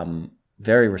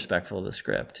 very respectful of the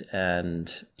script.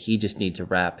 And he just needed to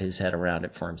wrap his head around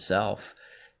it for himself.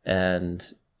 And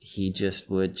he just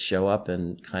would show up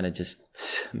and kind of just,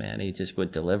 man, he just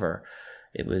would deliver.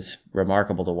 It was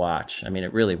remarkable to watch. I mean,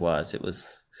 it really was.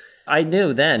 I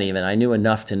knew then even, I knew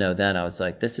enough to know then, I was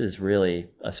like, this is really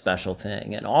a special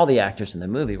thing. And all the actors in the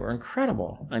movie were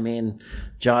incredible. I mean,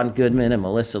 John Goodman and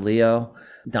Melissa Leo,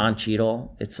 Don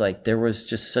Cheadle. It's like there was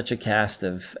just such a cast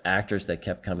of actors that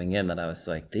kept coming in that I was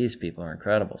like, these people are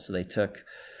incredible. So they took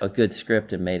a good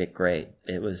script and made it great.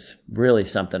 It was really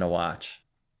something to watch.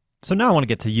 So now I want to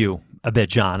get to you a bit,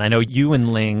 John. I know you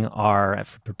and Ling are,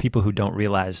 for people who don't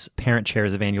realize, parent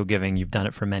chairs of annual giving. You've done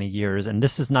it for many years. And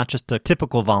this is not just a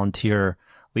typical volunteer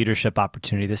leadership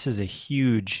opportunity. This is a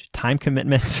huge time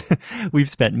commitment. We've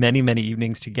spent many, many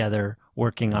evenings together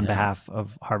working on behalf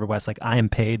of Harvard-Westlake. I am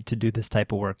paid to do this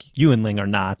type of work. You and Ling are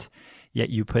not, yet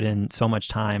you put in so much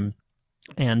time.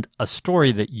 And a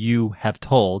story that you have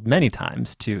told many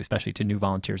times to, especially to new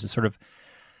volunteers, is sort of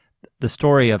the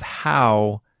story of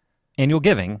how annual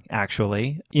giving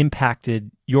actually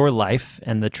impacted your life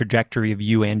and the trajectory of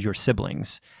you and your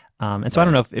siblings. And so I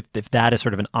don't know if that is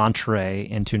sort of an entree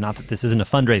into, not that this isn't a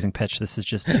fundraising pitch, this is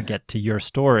just to get to your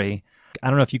story. I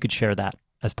don't know if you could share that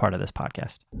as part of this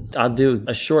podcast. I'll do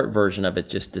a short version of it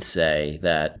just to say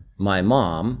that my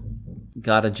mom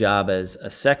got a job as a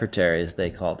secretary, as they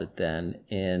called it then,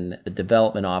 in the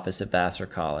development office at Vassar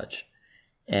College.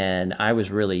 And I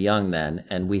was really young then,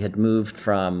 and we had moved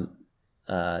from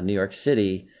New York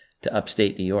City to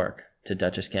upstate New York, to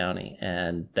Dutchess County.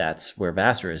 And that's where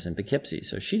Vassar is, in Poughkeepsie.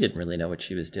 So she didn't really know what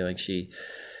she was doing. She,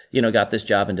 got this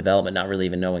job in development, not really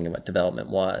even knowing what development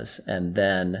was. And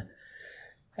then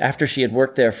after she had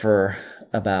worked there for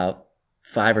about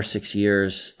 5 or 6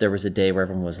 years, there was a day where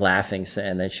everyone was laughing.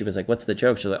 And then she was like, what's the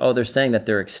joke? She's like, oh, they're saying that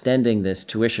they're extending this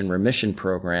tuition remission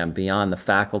program beyond the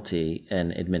faculty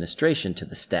and administration to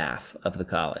the staff of the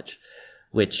college,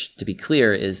 which, to be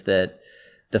clear, is that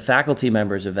the faculty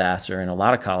members of Vassar, and a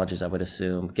lot of colleges, I would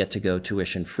assume, get to go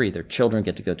tuition free. Their children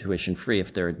get to go tuition free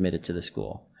if they're admitted to the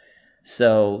school.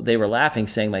 So they were laughing,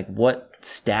 saying, like, what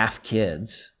staff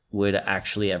kids would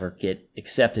actually ever get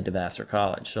accepted to Vassar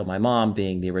College? So my mom,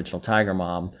 being the original Tiger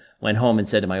mom, went home and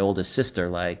said to my oldest sister,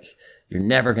 like, you're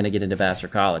never going to get into Vassar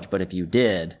College, but if you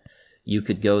did, you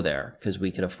could go there because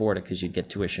we could afford it because you'd get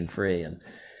tuition free. And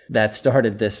that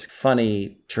started this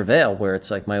funny travail where it's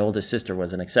like my oldest sister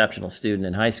was an exceptional student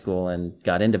in high school and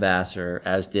got into Vassar,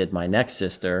 as did my next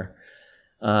sister.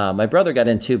 My brother got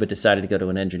in too, but decided to go to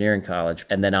an engineering college.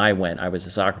 And then I went. I was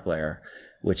a soccer player,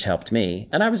 which helped me.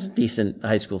 And I was a decent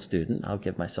high school student. I'll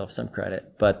give myself some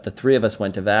credit. But the three of us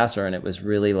went to Vassar, and it was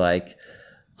really like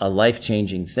a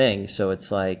life-changing thing. So it's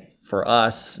like for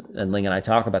us, and Ling and I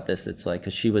talk about this, it's like,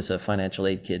 because she was a financial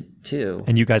aid kid too.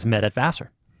 And you guys met at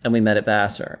Vassar. And we met at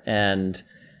Vassar. And,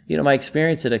 my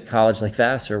experience at a college like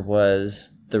Vassar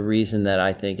was the reason that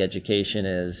I think education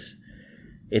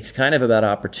it's kind of about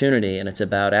opportunity, and it's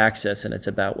about access, and it's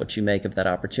about what you make of that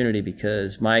opportunity.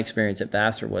 Because my experience at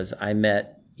Vassar was I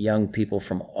met young people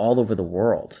from all over the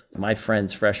world. My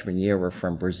friends freshman year were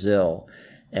from Brazil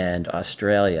and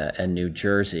Australia and New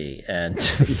Jersey and,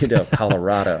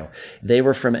 Colorado. They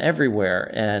were from everywhere.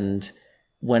 And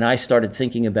when I started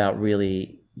thinking about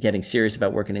really getting serious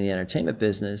about working in the entertainment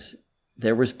business,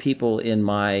 there was people in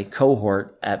my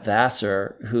cohort at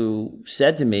Vassar who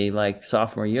said to me, like,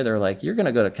 sophomore year, they're like, you're going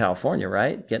to go to California,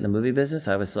 right? Get in the movie business?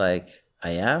 I was like,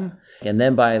 I am. And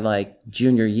then by like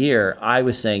junior year, I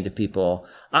was saying to people,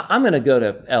 I'm going to go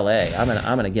to LA. I'm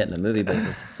going to get in the movie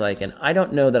business. It's like, and I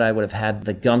don't know that I would have had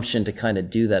the gumption to kind of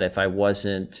do that if I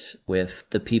wasn't with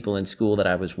the people in school that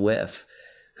I was with,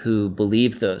 who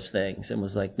believed those things and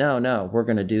was like, no, we're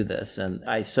going to do this. And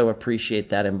I so appreciate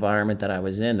that environment that I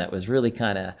was in that was really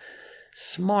kind of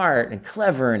smart and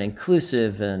clever and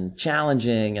inclusive and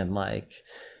challenging, and like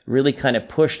really kind of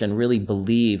pushed and really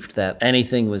believed that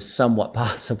anything was somewhat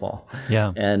possible.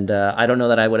 Yeah. And I don't know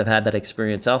that I would have had that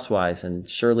experience elsewise. And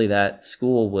surely that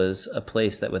school was a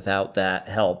place that without that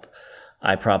help,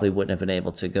 I probably wouldn't have been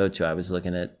able to go to. I was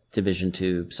looking at Division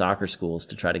II soccer schools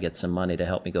to try to get some money to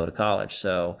help me go to college.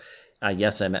 So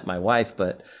Yes, I met my wife,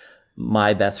 but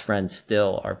my best friends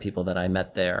still are people that I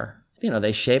met there.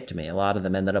 They shaped me. A lot of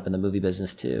them ended up in the movie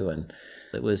business too. And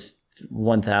it was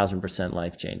 1000%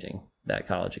 life-changing, that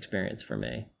college experience for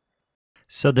me.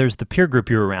 So there's the peer group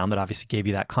you were around that obviously gave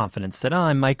you that confidence that,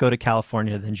 I might go to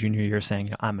California. Then junior year saying,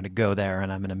 I'm going to go there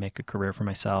and I'm going to make a career for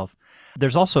myself.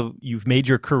 There's also, you've made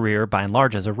your career by and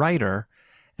large as a writer.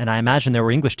 And I imagine there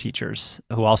were English teachers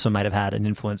who also might have had an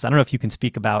influence. I don't know if you can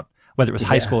speak about whether it was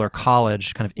high school or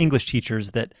college, kind of English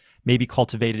teachers that maybe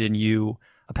cultivated in you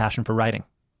a passion for writing.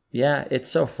 Yeah,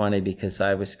 it's so funny because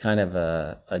I was kind of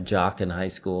a jock in high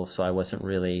school, so I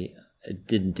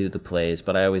didn't do the plays,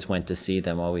 but I always went to see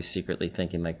them, always secretly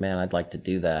thinking like, man, I'd like to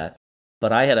do that.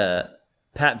 But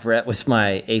Pat Vrett was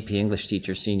my AP English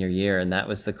teacher senior year, and that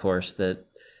was the course that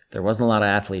there wasn't a lot of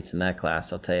athletes in that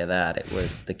class, I'll tell you that. It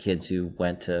was the kids who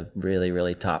went to really,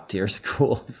 really top tier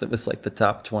schools. It was like the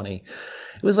top 20.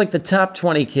 It was like the top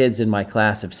 20 kids in my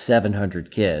class of 700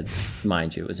 kids,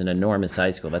 mind you. It was an enormous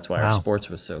high school. That's why our sports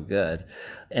was so good.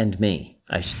 And me.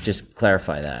 I should just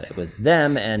clarify that. It was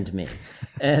them and me.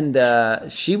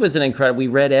 And she was an incredible, we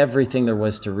read everything there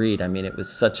was to read. I mean, it was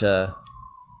such a,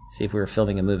 see if we were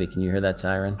filming a movie. Can you hear that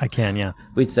siren? I can, yeah.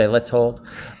 We'd say, let's hold.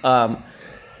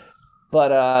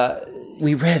 But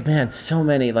we read, man, so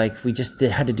many, like we just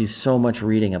had to do so much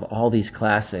reading of all these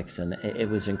classics, and it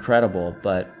was incredible.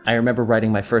 But I remember writing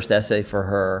my first essay for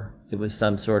her. It was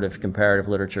some sort of comparative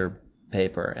literature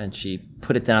paper, and she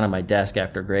put it down on my desk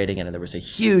after grading it, and there was a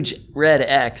huge red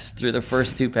X through the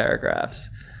first 2 paragraphs.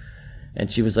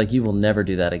 And she was like, you will never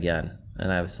do that again.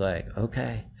 And I was like,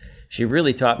 okay. She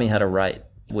really taught me how to write,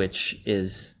 which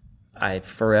is... I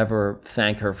forever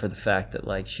thank her for the fact that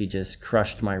like she just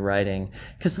crushed my writing.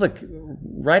 Because look,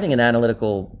 writing an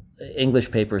analytical English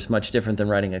paper is much different than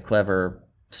writing a clever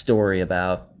story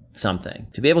about something.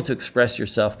 To be able to express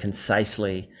yourself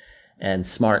concisely and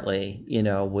smartly,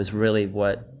 was really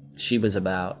what she was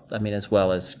about. I mean, as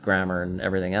well as grammar and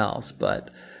everything else.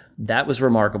 But that was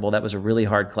remarkable. That was a really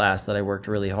hard class that I worked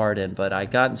really hard in. But I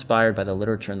got inspired by the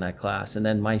literature in that class. And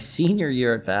then my senior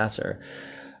year at Vassar,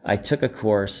 I took a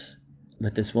course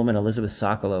with this woman, Elizabeth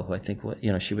Socolow, who I think,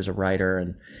 she was a writer,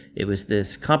 and it was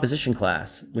this composition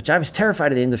class, which I was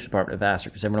terrified of the English department of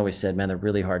Vassar because everyone always said, man, they're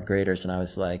really hard graders. And I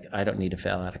was like, I don't need to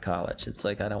fail out of college. It's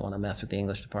like, I don't want to mess with the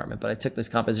English department. But I took this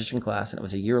composition class, and it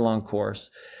was a year-long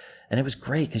course. And it was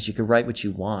great because you could write what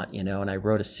you want, and I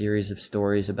wrote a series of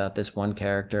stories about this one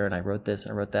character, and I wrote this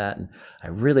and I wrote that. And I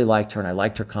really liked her, and I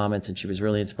liked her comments, and she was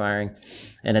really inspiring.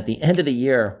 And at the end of the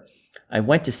year, I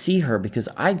went to see her because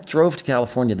I drove to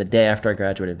California the day after I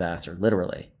graduated Vassar,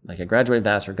 literally. Like I graduated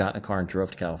Vassar, got in a car and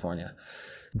drove to California.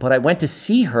 But I went to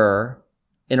see her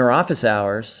in her office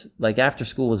hours, like after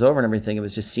school was over and everything. It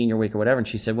was just senior week or whatever. And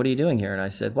she said, what are you doing here? And I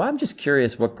said, well, I'm just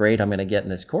curious what grade I'm going to get in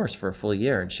this course for a full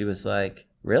year. And she was like,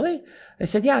 really? I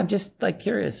said, yeah, I'm just like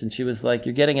curious. And she was like,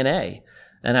 you're getting an A.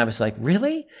 And I was like,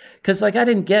 really? Because like I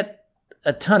didn't get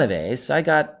a ton of A's. I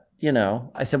got,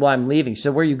 I said, well, I'm leaving. She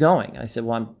said, where are you going? I said,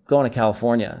 well, I'm going to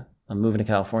California. I'm moving to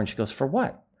California. She goes, for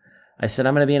what? I said,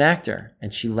 I'm going to be an actor.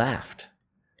 And she laughed.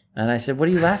 And I said, what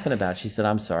are you laughing about? She said,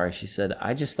 I'm sorry. She said,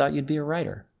 I just thought you'd be a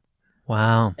writer.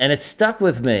 Wow. And it stuck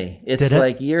with me. It's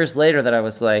like years later that I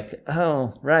was like,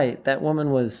 oh, right. That woman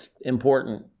was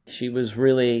important. She was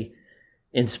really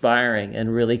inspiring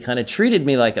and really kind of treated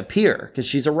me like a peer because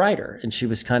she's a writer. And she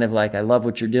was kind of like, I love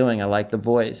what you're doing. I like the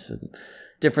voice. And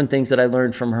different things that I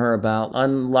learned from her about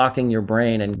unlocking your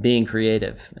brain and being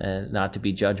creative and not to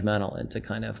be judgmental and to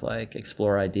kind of like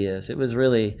explore ideas. That was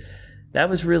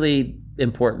really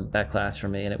important, that class for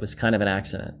me. And it was kind of an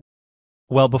accident.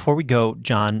 Well, before we go,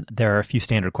 John, there are a few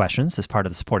standard questions as part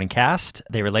of the supporting cast.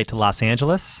 They relate to Los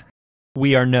Angeles.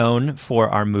 We are known for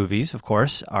our movies, of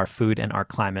course, our food and our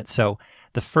climate. So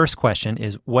the first question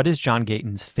is, what is John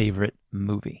Gatins' favorite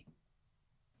movie?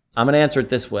 I'm going to answer it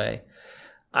this way.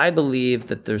 I believe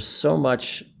that there's so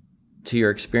much to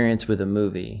your experience with a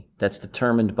movie that's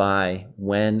determined by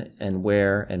when and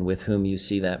where and with whom you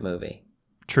see that movie.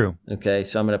 True. Okay,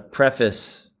 so I'm going to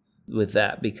preface with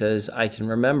that because I can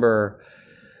remember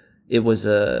it was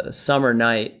a summer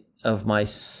night of my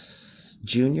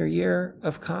junior year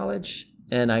of college,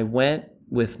 and I went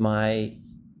with my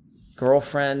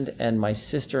girlfriend and my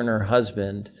sister and her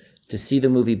husband to see the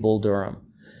movie Bull Durham.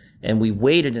 And we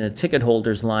waited in a ticket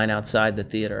holder's line outside the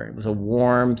theater. It was a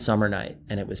warm summer night,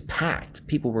 and it was packed.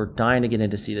 People were dying to get in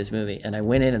to see this movie. And I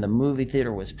went in, and the movie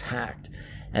theater was packed.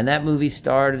 And that movie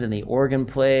started, and the organ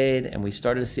played, and we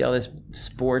started to see all this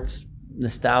sports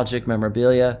nostalgic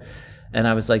memorabilia. And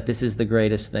I was like, this is the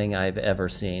greatest thing I've ever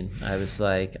seen. I was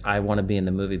like, I want to be in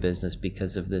the movie business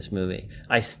because of this movie.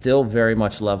 I still very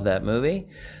much love that movie,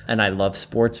 and I love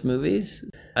sports movies.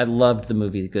 I loved the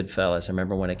movie Goodfellas. I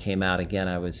remember when it came out again,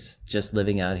 I was just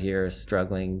living out here,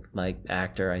 struggling like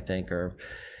actor, I think,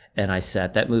 and I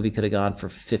sat, that movie could have gone for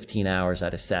 15 hours.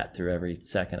 I'd have sat through every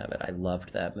second of it. I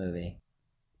loved that movie.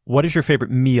 What is your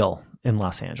favorite meal in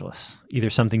Los Angeles? Either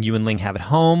something you and Ling have at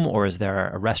home, or is there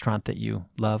a restaurant that you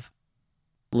love?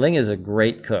 Ling is a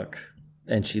great cook,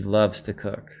 and she loves to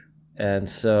cook. And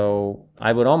so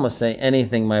I would almost say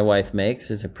anything my wife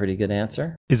makes is a pretty good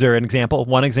answer. Is there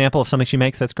one example of something she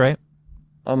makes that's great?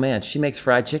 Oh man, she makes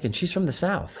fried chicken. She's from the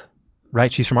South.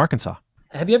 Right, she's from Arkansas.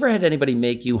 Have you ever had anybody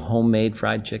make you homemade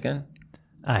fried chicken?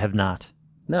 I have not.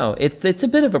 No, it's a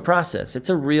bit of a process. It's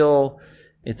a real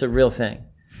thing.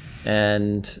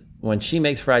 And when she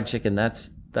makes fried chicken,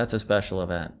 that's a special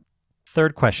event.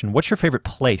 Third question, what's your favorite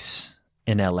place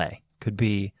in LA? Could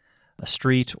be a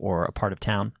street or a part of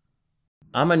town.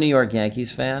 I'm a New York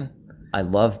Yankees fan. I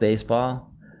love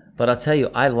baseball, but I'll tell you,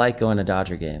 I like going to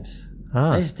Dodger games.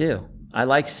 I just do. I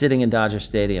like sitting in Dodger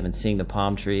Stadium and seeing the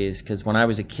palm trees, because when I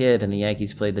was a kid and the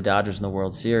Yankees played the Dodgers in the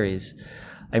World Series,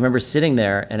 I remember sitting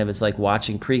there and it was like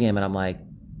watching pregame, and I'm like,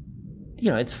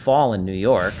 it's fall in New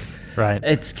York. Right.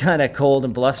 It's kind of cold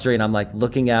and blustery, and I'm like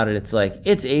looking out at it. It's like,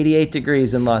 it's 88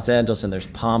 degrees in Los Angeles and there's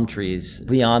palm trees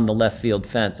beyond the left field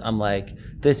fence. I'm like,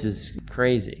 this is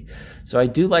crazy. So I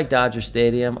do like Dodger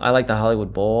Stadium. I like the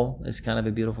Hollywood Bowl. It's kind of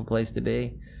a beautiful place to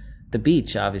be. The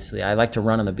beach, obviously. I like to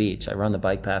run on the beach. I run the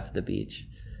bike path at the beach.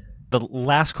 The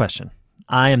last question.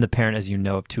 I am the parent, as you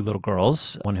know, of two little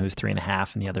girls, one who's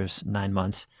 3.5 and the other's 9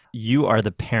 months. You are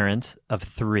the parent of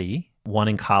 3, one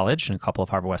in college and a couple of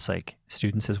Harvard-Westlake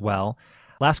students as well.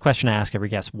 Last question I ask every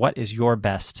guest, what is your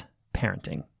best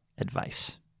parenting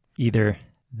advice? Either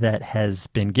that has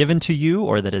been given to you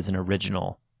or that is an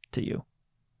original to you.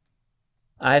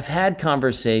 I've had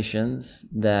conversations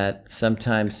that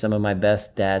sometimes some of my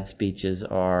best dad speeches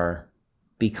are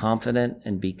be confident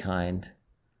and be kind.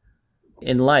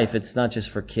 In life, it's not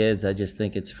just for kids. I just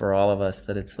think it's for all of us,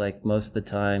 that it's like most of the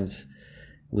times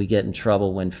we get in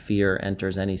trouble when fear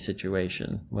enters any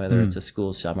situation, whether it's a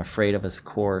school, so I'm afraid of a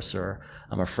course, or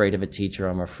I'm afraid of a teacher, or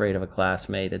I'm afraid of a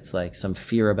classmate. It's like some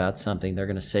fear about something. They're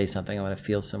going to say something. I'm going to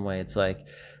feel some way. It's like,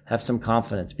 have some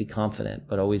confidence, be confident,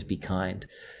 but always be kind.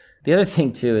 The other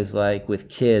thing too is like with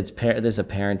kids, there's a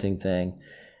parenting thing,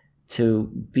 to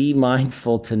be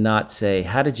mindful to not say,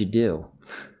 how did you do?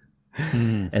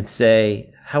 And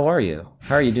say, how are you?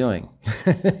 How are you doing?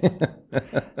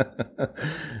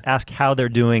 Ask how they're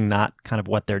doing, not kind of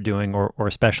what they're doing, or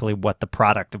especially what the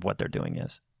product of what they're doing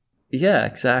is. Yeah,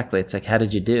 exactly. It's like, how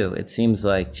did you do? It seems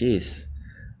like, geez,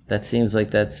 that seems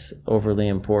like that's overly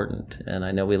important. And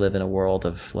I know we live in a world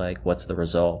of like, what's the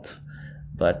result?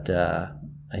 But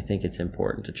I think it's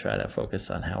important to try to focus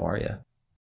on how are you?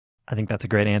 I think that's a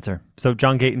great answer. So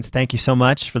John Gatins, thank you so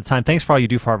much for the time. Thanks for all you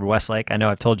do for Harvard-Westlake. I know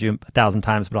I've told you 1,000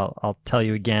 times, but I'll tell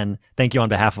you again. Thank you on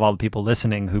behalf of all the people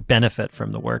listening who benefit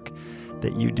from the work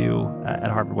that you do at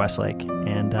Harvard-Westlake.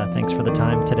 And thanks for the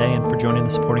time today and for joining the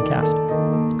supporting cast.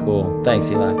 Cool.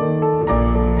 Thanks, Eli.